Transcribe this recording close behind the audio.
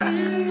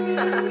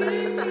Sometimes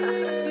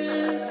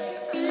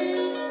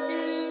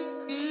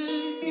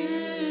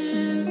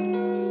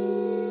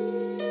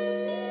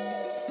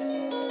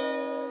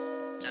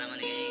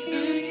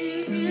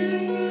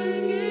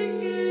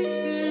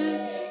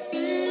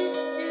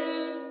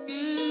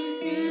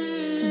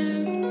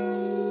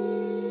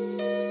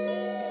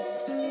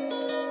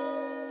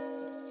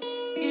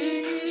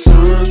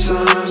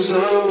I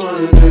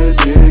wonder,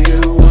 do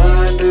you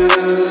wonder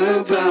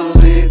about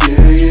me? Do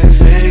you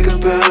think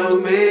about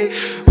me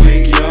when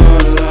you're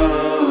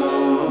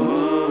alone?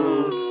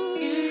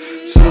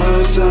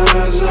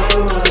 Sometimes I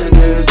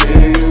wonder, do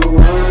you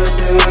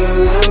wonder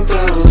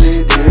about me?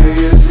 Do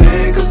you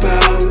think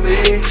about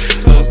me,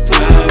 love?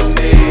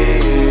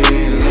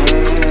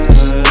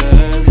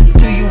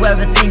 Do you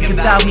ever think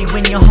about me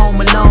when you're home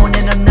alone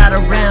and I'm not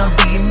around?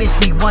 Do you miss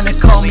me, wanna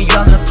call me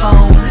on the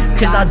phone?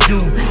 Cause I do,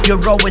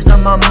 you're always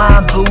on my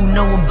mind, boo.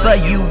 No one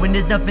but you, and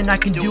there's nothing I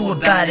can do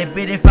about it.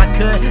 But if I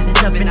could,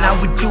 there's nothing I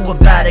would do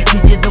about it.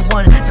 Cause you're the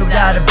one, no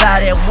doubt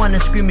about it. I wanna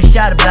scream and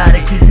shout about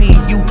it. Cause me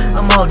and you,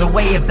 I'm all the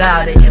way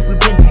about it. We've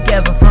been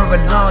together for a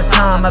long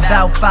time,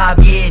 about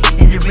 5 years.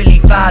 Is it really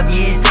 5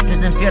 years?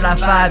 Doesn't feel like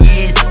 5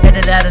 years.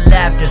 Headed out of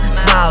laughter,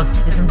 smiles,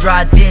 and some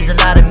dry tears. A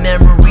lot of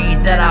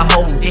memories that I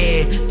hold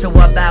dear. So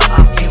about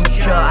our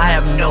future, I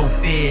have no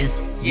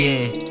fears,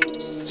 yeah.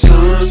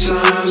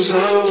 Sometimes I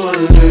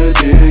wonder,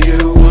 do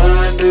you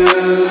wonder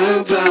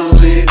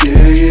about me? Do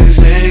you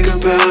think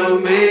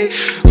about me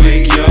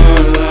when you're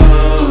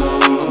alone?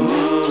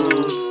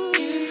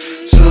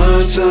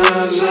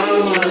 Sometimes I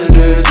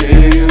wonder,